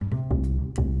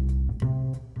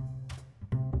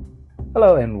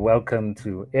Hello and welcome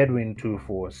to Edwin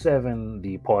 247,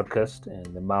 the podcast and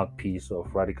the mouthpiece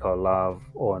of Radical Love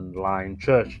Online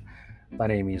Church. My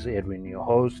name is Edwin, your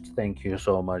host. Thank you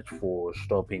so much for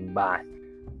stopping by.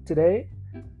 Today,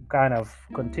 kind of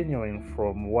continuing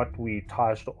from what we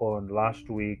touched on last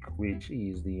week, which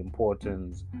is the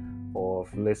importance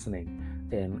of listening.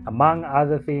 And among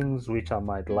other things which I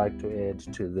might like to add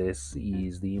to this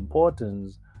is the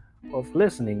importance of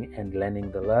listening and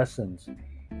learning the lessons.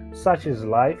 Such is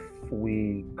life.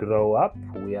 We grow up,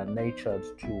 we are natured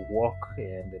to walk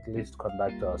and at least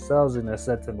conduct ourselves in a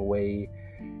certain way.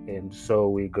 And so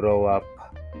we grow up,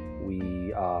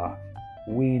 we are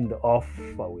weaned off,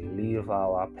 we leave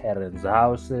our parents'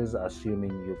 houses,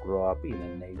 assuming you grow up in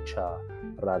a nature,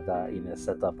 rather in a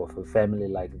setup of a family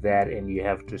like that, and you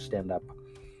have to stand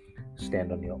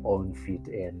on your own feet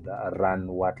and run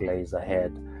what lays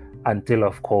ahead until,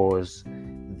 of course,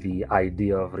 the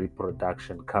idea of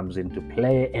reproduction comes into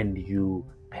play and you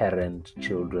parent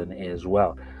children as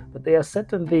well. But there are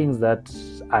certain things that,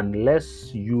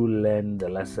 unless you learn the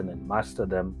lesson and master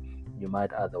them, you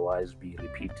might otherwise be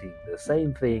repeating the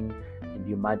same thing and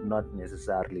you might not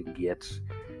necessarily get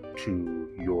to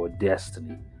your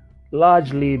destiny,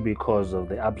 largely because of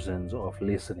the absence of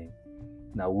listening.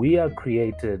 Now, we are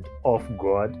created of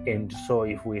God, and so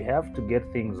if we have to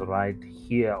get things right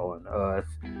here on earth,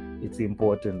 it's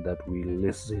important that we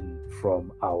listen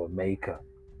from our Maker.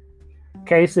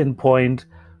 Case in point,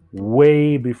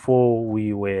 way before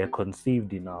we were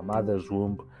conceived in our mother's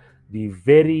womb, the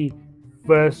very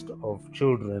first of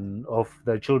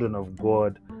the children of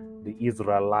God, the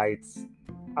Israelites,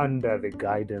 under the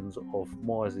guidance of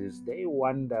Moses, they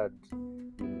wandered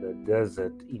in the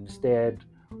desert instead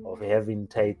of having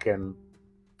taken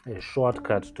a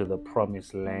shortcut to the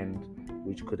promised land,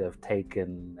 which could have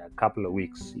taken a couple of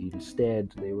weeks.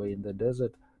 Instead, they were in the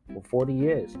desert for 40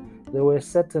 years. There were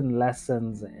certain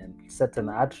lessons and certain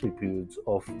attributes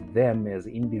of them as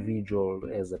individuals,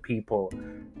 as a people,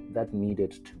 that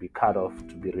needed to be cut off,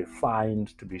 to be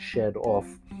refined, to be shed off,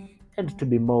 and to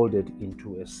be molded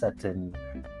into a certain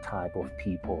type of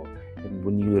people. And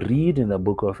when you read in the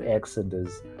book of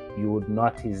Exodus, you would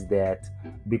notice that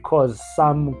because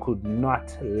some could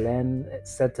not learn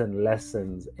certain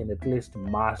lessons and at least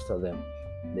master them,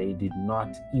 they did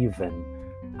not even,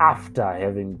 after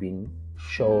having been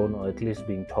shown or at least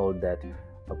being told that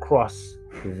across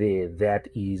there, that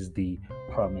is the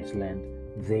promised land,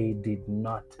 they did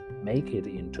not make it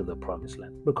into the promised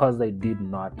land because they did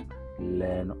not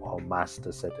learn or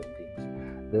master certain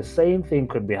things. The same thing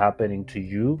could be happening to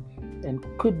you and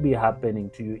could be happening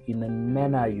to you in a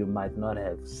manner you might not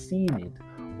have seen it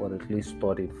or at least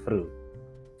thought it through.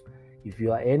 If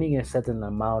you are earning a certain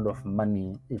amount of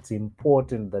money, it's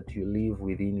important that you live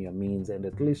within your means and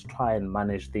at least try and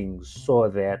manage things so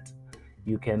that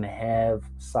you can have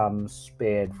some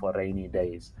spared for rainy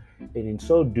days. And in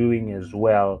so doing as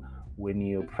well, when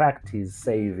you practice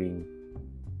saving,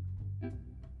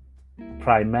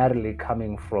 primarily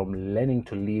coming from learning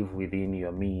to live within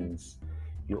your means,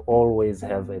 you always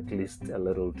have at least a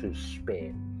little to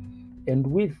spare. And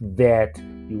with that,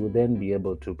 you will then be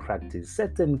able to practice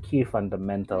certain key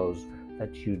fundamentals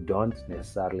that you don't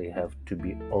necessarily have to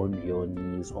be on your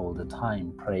knees all the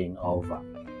time praying over.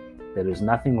 There is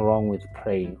nothing wrong with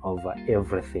praying over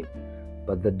everything,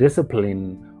 but the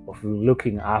discipline of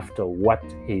looking after what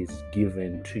is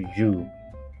given to you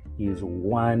is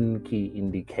one key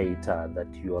indicator that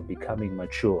you are becoming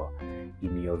mature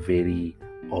in your very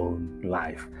own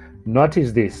life.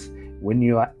 Notice this: when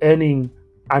you are earning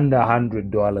under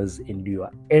 $100 and you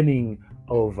are earning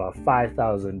over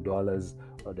 $5,000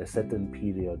 on a certain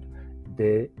period,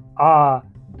 there are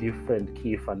different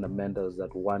key fundamentals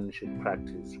that one should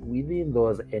practice within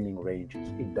those earning ranges.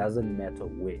 It doesn't matter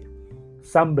where.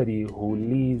 Somebody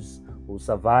who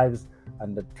survives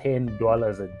under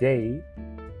 $10 a day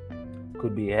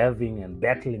could be having and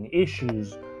battling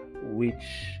issues which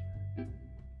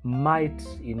might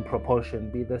in proportion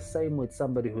be the same with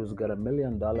somebody who's got $1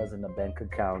 million in a bank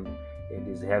account and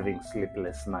is having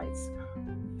sleepless nights.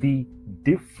 The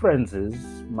differences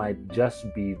might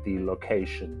just be the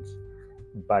locations,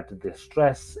 but the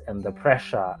stress and the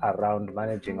pressure around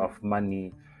managing of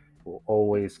money will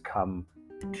always come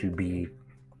to be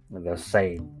the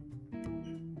same.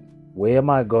 Where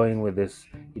am I going with this?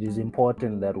 It is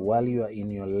important that while you are in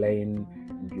your lane,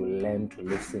 you learn to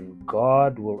listen.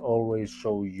 God will always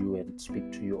show you and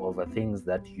speak to you over things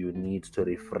that you need to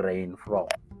refrain from.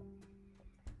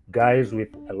 Guys with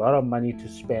a lot of money to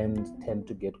spend tend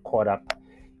to get caught up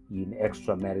in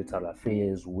extramarital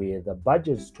affairs where the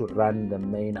budgets to run the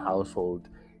main household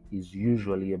is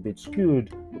usually a bit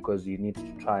skewed because you need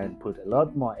to try and put a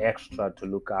lot more extra to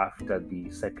look after the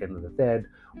second or the third,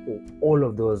 or all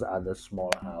of those other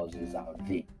small houses out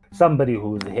there. Somebody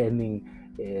who's earning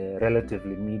a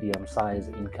relatively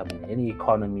medium-sized income in any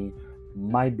economy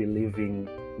might be living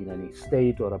in an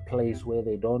estate or a place where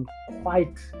they don't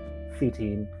quite fit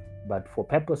in, but for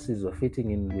purposes of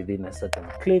fitting in within a certain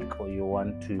clique, or you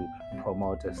want to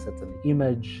promote a certain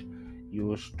image,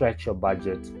 you stretch your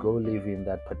budget, go live in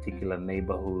that particular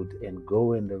neighborhood, and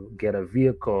go and get a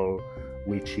vehicle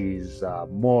which is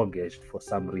mortgaged for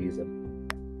some reason.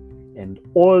 And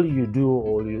all you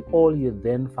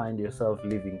then find yourself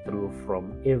living through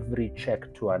from every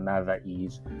check to another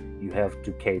is you have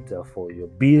to cater for your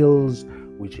bills,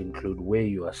 which include where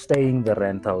you are staying, the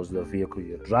rentals, the vehicle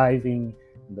you're driving,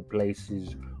 the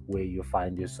places where you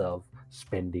find yourself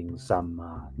spending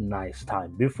some nice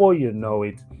time. Before you know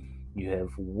it, you have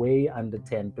way under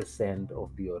 10%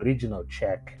 of the original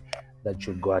check that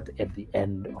you got at the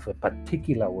end of a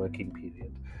particular working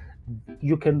period.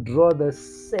 You can draw the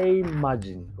same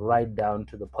margin right down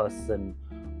to the person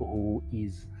who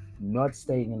is not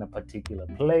staying in a particular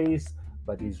place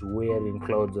but is wearing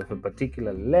clothes of a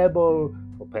particular label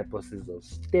for purposes of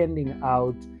standing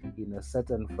out in a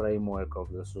certain framework of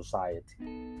the society.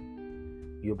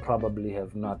 You probably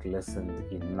have not listened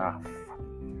enough.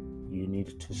 You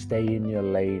need to stay in your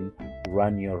lane,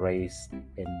 run your race,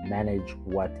 and manage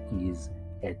what is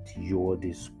at your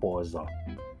disposal.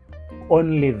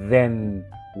 Only then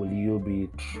will you be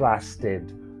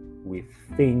trusted with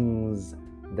things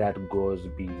that goes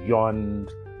beyond.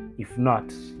 If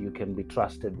not, you can be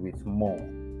trusted with more.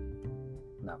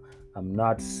 Now, I'm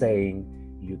not saying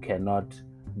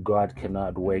God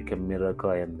cannot wake a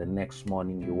miracle and the next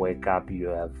morning you wake up, you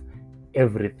have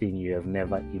everything you have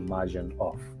never imagined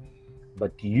of.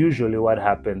 But usually what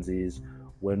happens is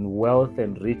when wealth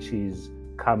and riches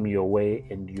come your way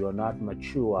and you're not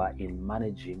mature in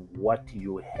managing what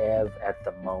you have at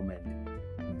the moment,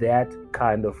 that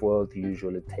kind of wealth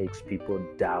usually takes people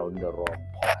down the wrong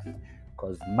path,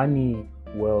 because money,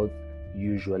 wealth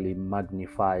usually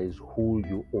magnifies who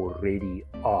you already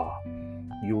are.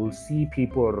 You will see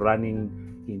people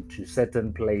running into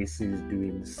certain places,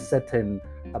 doing certain,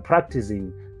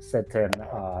 practicing certain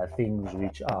things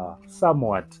which are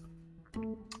somewhat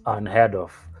unheard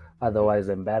of, otherwise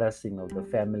embarrassing of the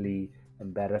family,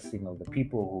 embarrassing of the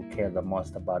people who care the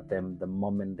most about them the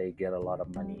moment they get a lot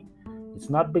of money. It's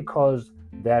not because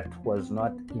that was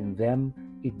not in them,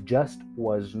 it just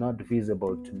was not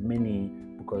visible to many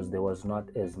because there was not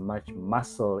as much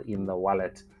muscle in the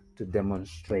wallet to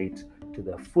demonstrate to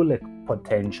the full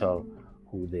potential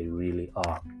who they really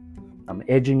are. I'm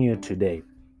urging you today,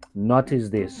 notice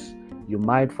this. You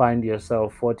might find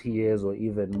yourself 40 years or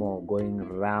even more going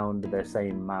around the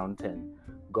same mountain.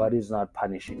 God is not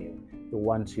punishing you. He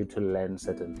wants you to learn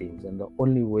certain things. And the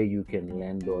only way you can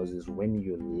learn those is when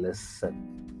you listen.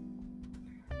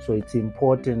 So it's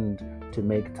important to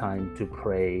make time to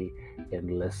pray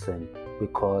and listen,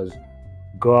 because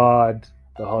God,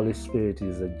 the Holy Spirit,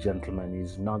 is a gentleman.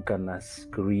 He's not going to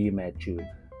scream at you.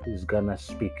 He's going to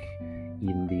speak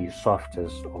in the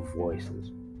softest of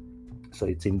voices. So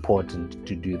it's important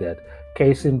to do that.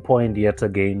 Case in point, yet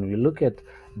again, we look at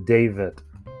David.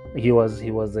 He was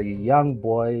a young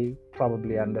boy,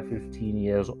 probably under 15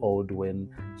 years old, when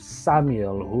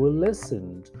Samuel, who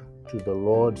listened to the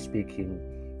Lord speaking,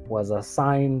 was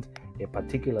assigned a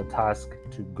particular task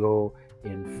to go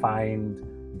and find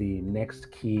the next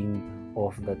king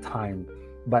of the time.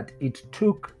 But it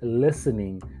took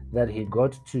listening that he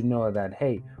got to know that,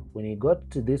 hey, when he got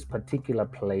to this particular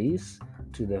place,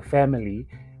 to the family,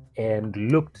 and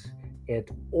looked at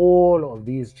all of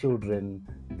these children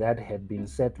that had been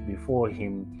set before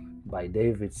him by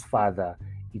David's father,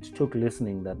 it took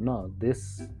listening that no,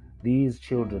 these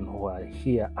children who are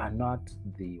here are not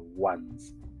the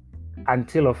ones.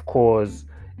 Until, of course,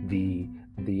 the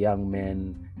young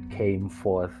man came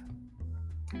forth,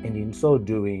 and in so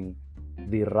doing,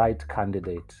 the right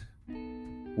candidate,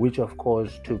 which of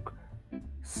course took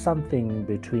something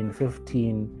between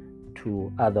 15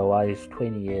 to otherwise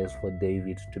 20 years for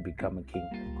David to become a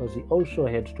king, because he also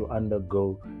had to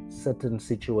undergo certain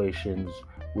situations,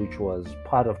 which was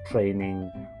part of training,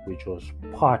 which was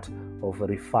part of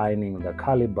refining the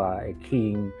caliber a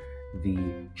king, the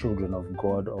children of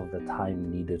God of the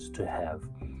time, needed to have.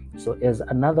 So as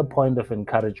another point of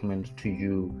encouragement to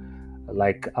you,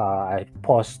 like I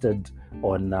posted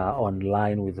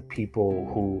online with the people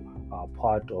who are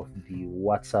part of the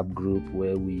WhatsApp group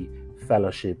where we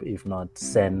fellowship, if not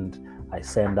I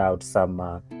send out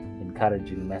some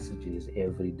encouraging messages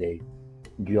every day.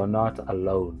 You're not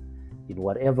alone. in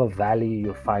whatever valley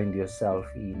you find yourself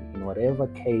in whatever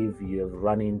cave you have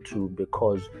run into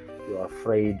because you're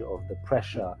afraid of the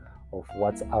pressure of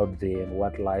what's out there and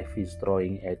what life is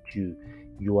throwing at you.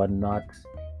 You are not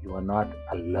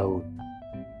alone.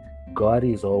 God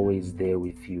is always there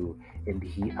with you, and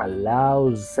He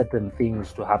allows certain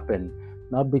things to happen,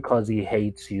 not because He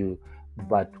hates you,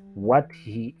 but what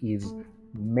He is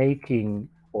making,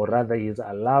 or rather, He is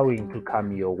allowing to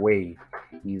come your way,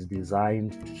 is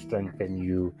designed to strengthen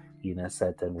you in a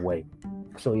certain way.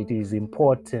 So it is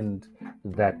important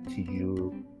that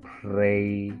you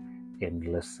pray and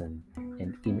listen.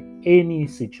 And in any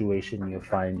situation you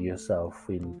find yourself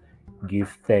in, give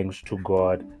thanks to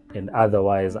God and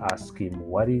otherwise ask Him,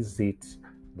 what is it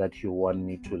that you want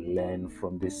me to learn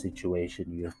from this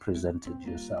situation you have presented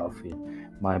yourself in?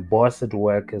 My boss at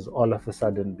work has all of a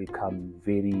sudden become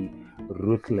very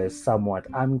ruthless, somewhat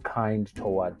unkind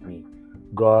toward me.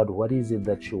 God, what is it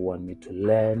that you want me to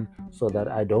learn so that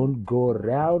I don't go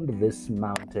around this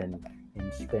mountain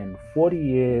and spend 40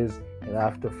 years, and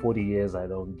after 40 years I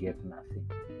don't get nothing?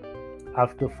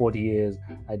 After 40 years,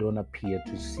 I don't appear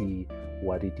to see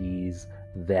what it is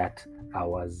that I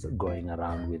was going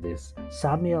around with this.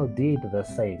 Samuel did the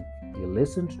same. He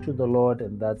listened to the Lord,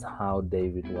 and that's how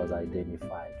David was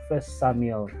identified. First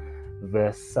Samuel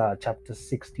chapter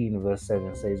 16 verse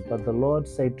 7 says, "But the Lord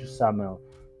said to Samuel,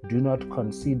 do not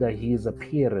consider his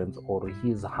appearance or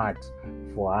his heart,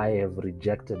 for I have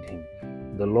rejected him."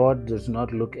 The Lord does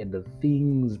not look at the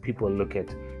things people look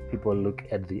at. People look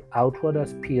at the outward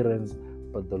appearance,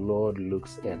 but the Lord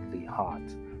looks at the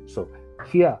heart. So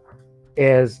here,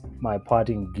 as my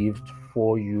parting gift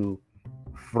for you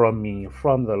from me,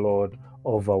 from the Lord,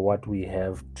 over what we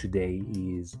have today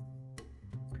is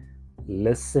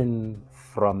listen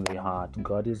from the heart.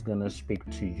 God is going to speak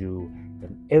to you,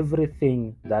 and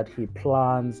everything that He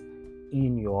plans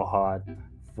in your heart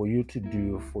for you to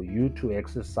do, for you to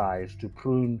exercise, to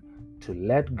prune, to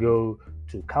let go,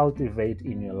 to cultivate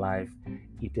in your life,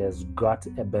 it has got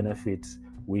a benefit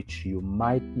which you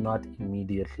might not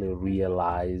immediately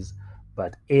realize.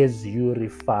 But as you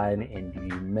refine and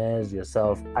you immerse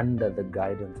yourself under the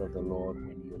guidance of the Lord,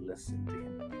 when you listen to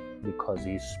Him, because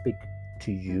He speaks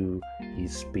to you, He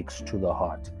speaks to the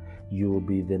heart, you will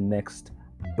be the next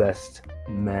best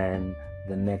man,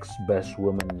 the next best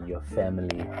woman in your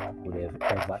family would have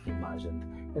ever imagined.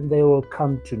 And they will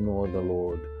come to know the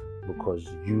Lord because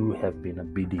you have been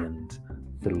obedient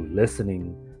through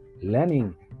listening,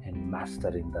 learning, and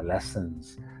mastering the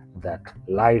lessons that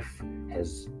life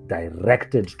has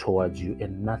directed towards you.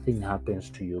 And nothing happens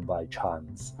to you by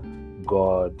chance.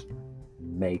 God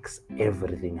makes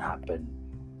everything happen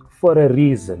for a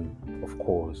reason, of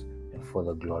course, and for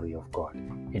the glory of God.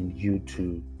 And you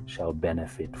too shall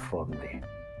benefit from them.